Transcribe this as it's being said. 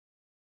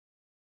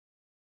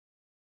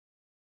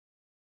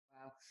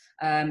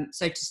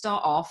So to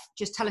start off,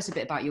 just tell us a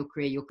bit about your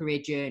career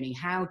journey.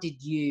 How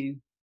did you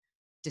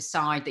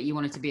decide that you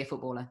wanted to be a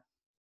footballer?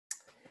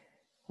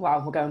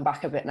 Wow, we're going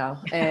back a bit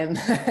now.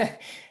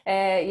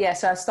 Yeah,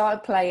 so I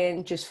started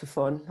playing just for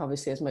fun,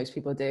 obviously, as most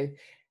people do,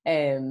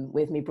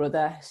 with my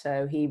brother.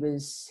 So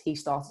he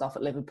started off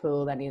at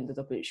Liverpool, then he ended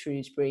up at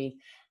Shrewsbury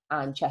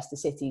and Chester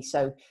City.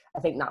 So I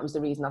think that was the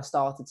reason I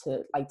started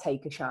to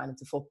take a shine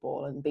into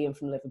football. And being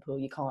from Liverpool,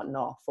 you can't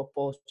not.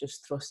 Football's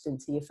just thrust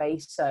into your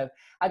face. So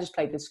I just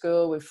played at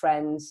school with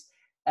friends.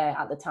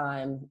 At the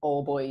time,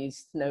 all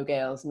boys, no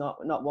girls,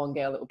 not one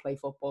girl that would play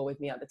football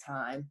with me at the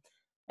time.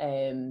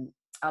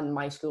 And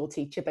my school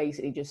teacher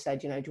basically just said,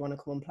 do you want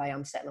to come and play?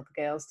 I'm setting up a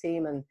girls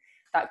team. And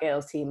that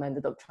girls team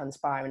ended up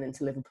transpiring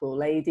into Liverpool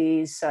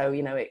Ladies. So,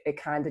 it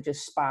kind of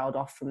just spiraled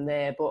off from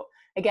there. But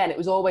again, it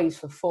was always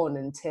for fun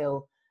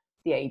until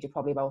the age of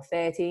probably about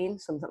 13,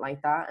 something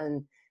like that.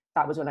 And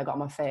that was when I got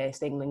my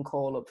first England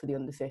call up for the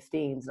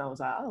under-15s. And I was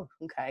like, oh,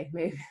 okay,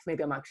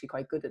 maybe I'm actually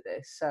quite good at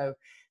this. So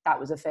that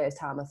was the first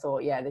time I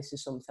thought, yeah, this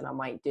is something I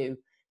might do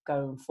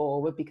going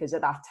forward, because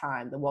at that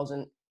time there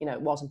wasn't,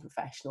 it wasn't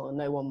professional and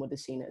no one would have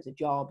seen it as a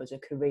job, as a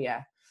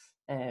career.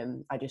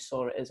 I just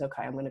saw it as,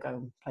 okay, I'm going to go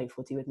and play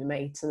footy with my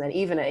mates. And then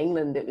even at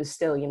England, it was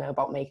still,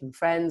 about making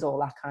friends, all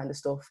that kind of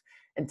stuff,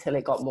 until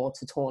it got more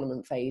to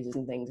tournament phases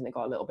and things and it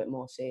got a little bit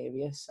more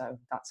serious. So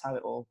that's how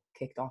it all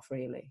kicked off,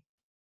 really.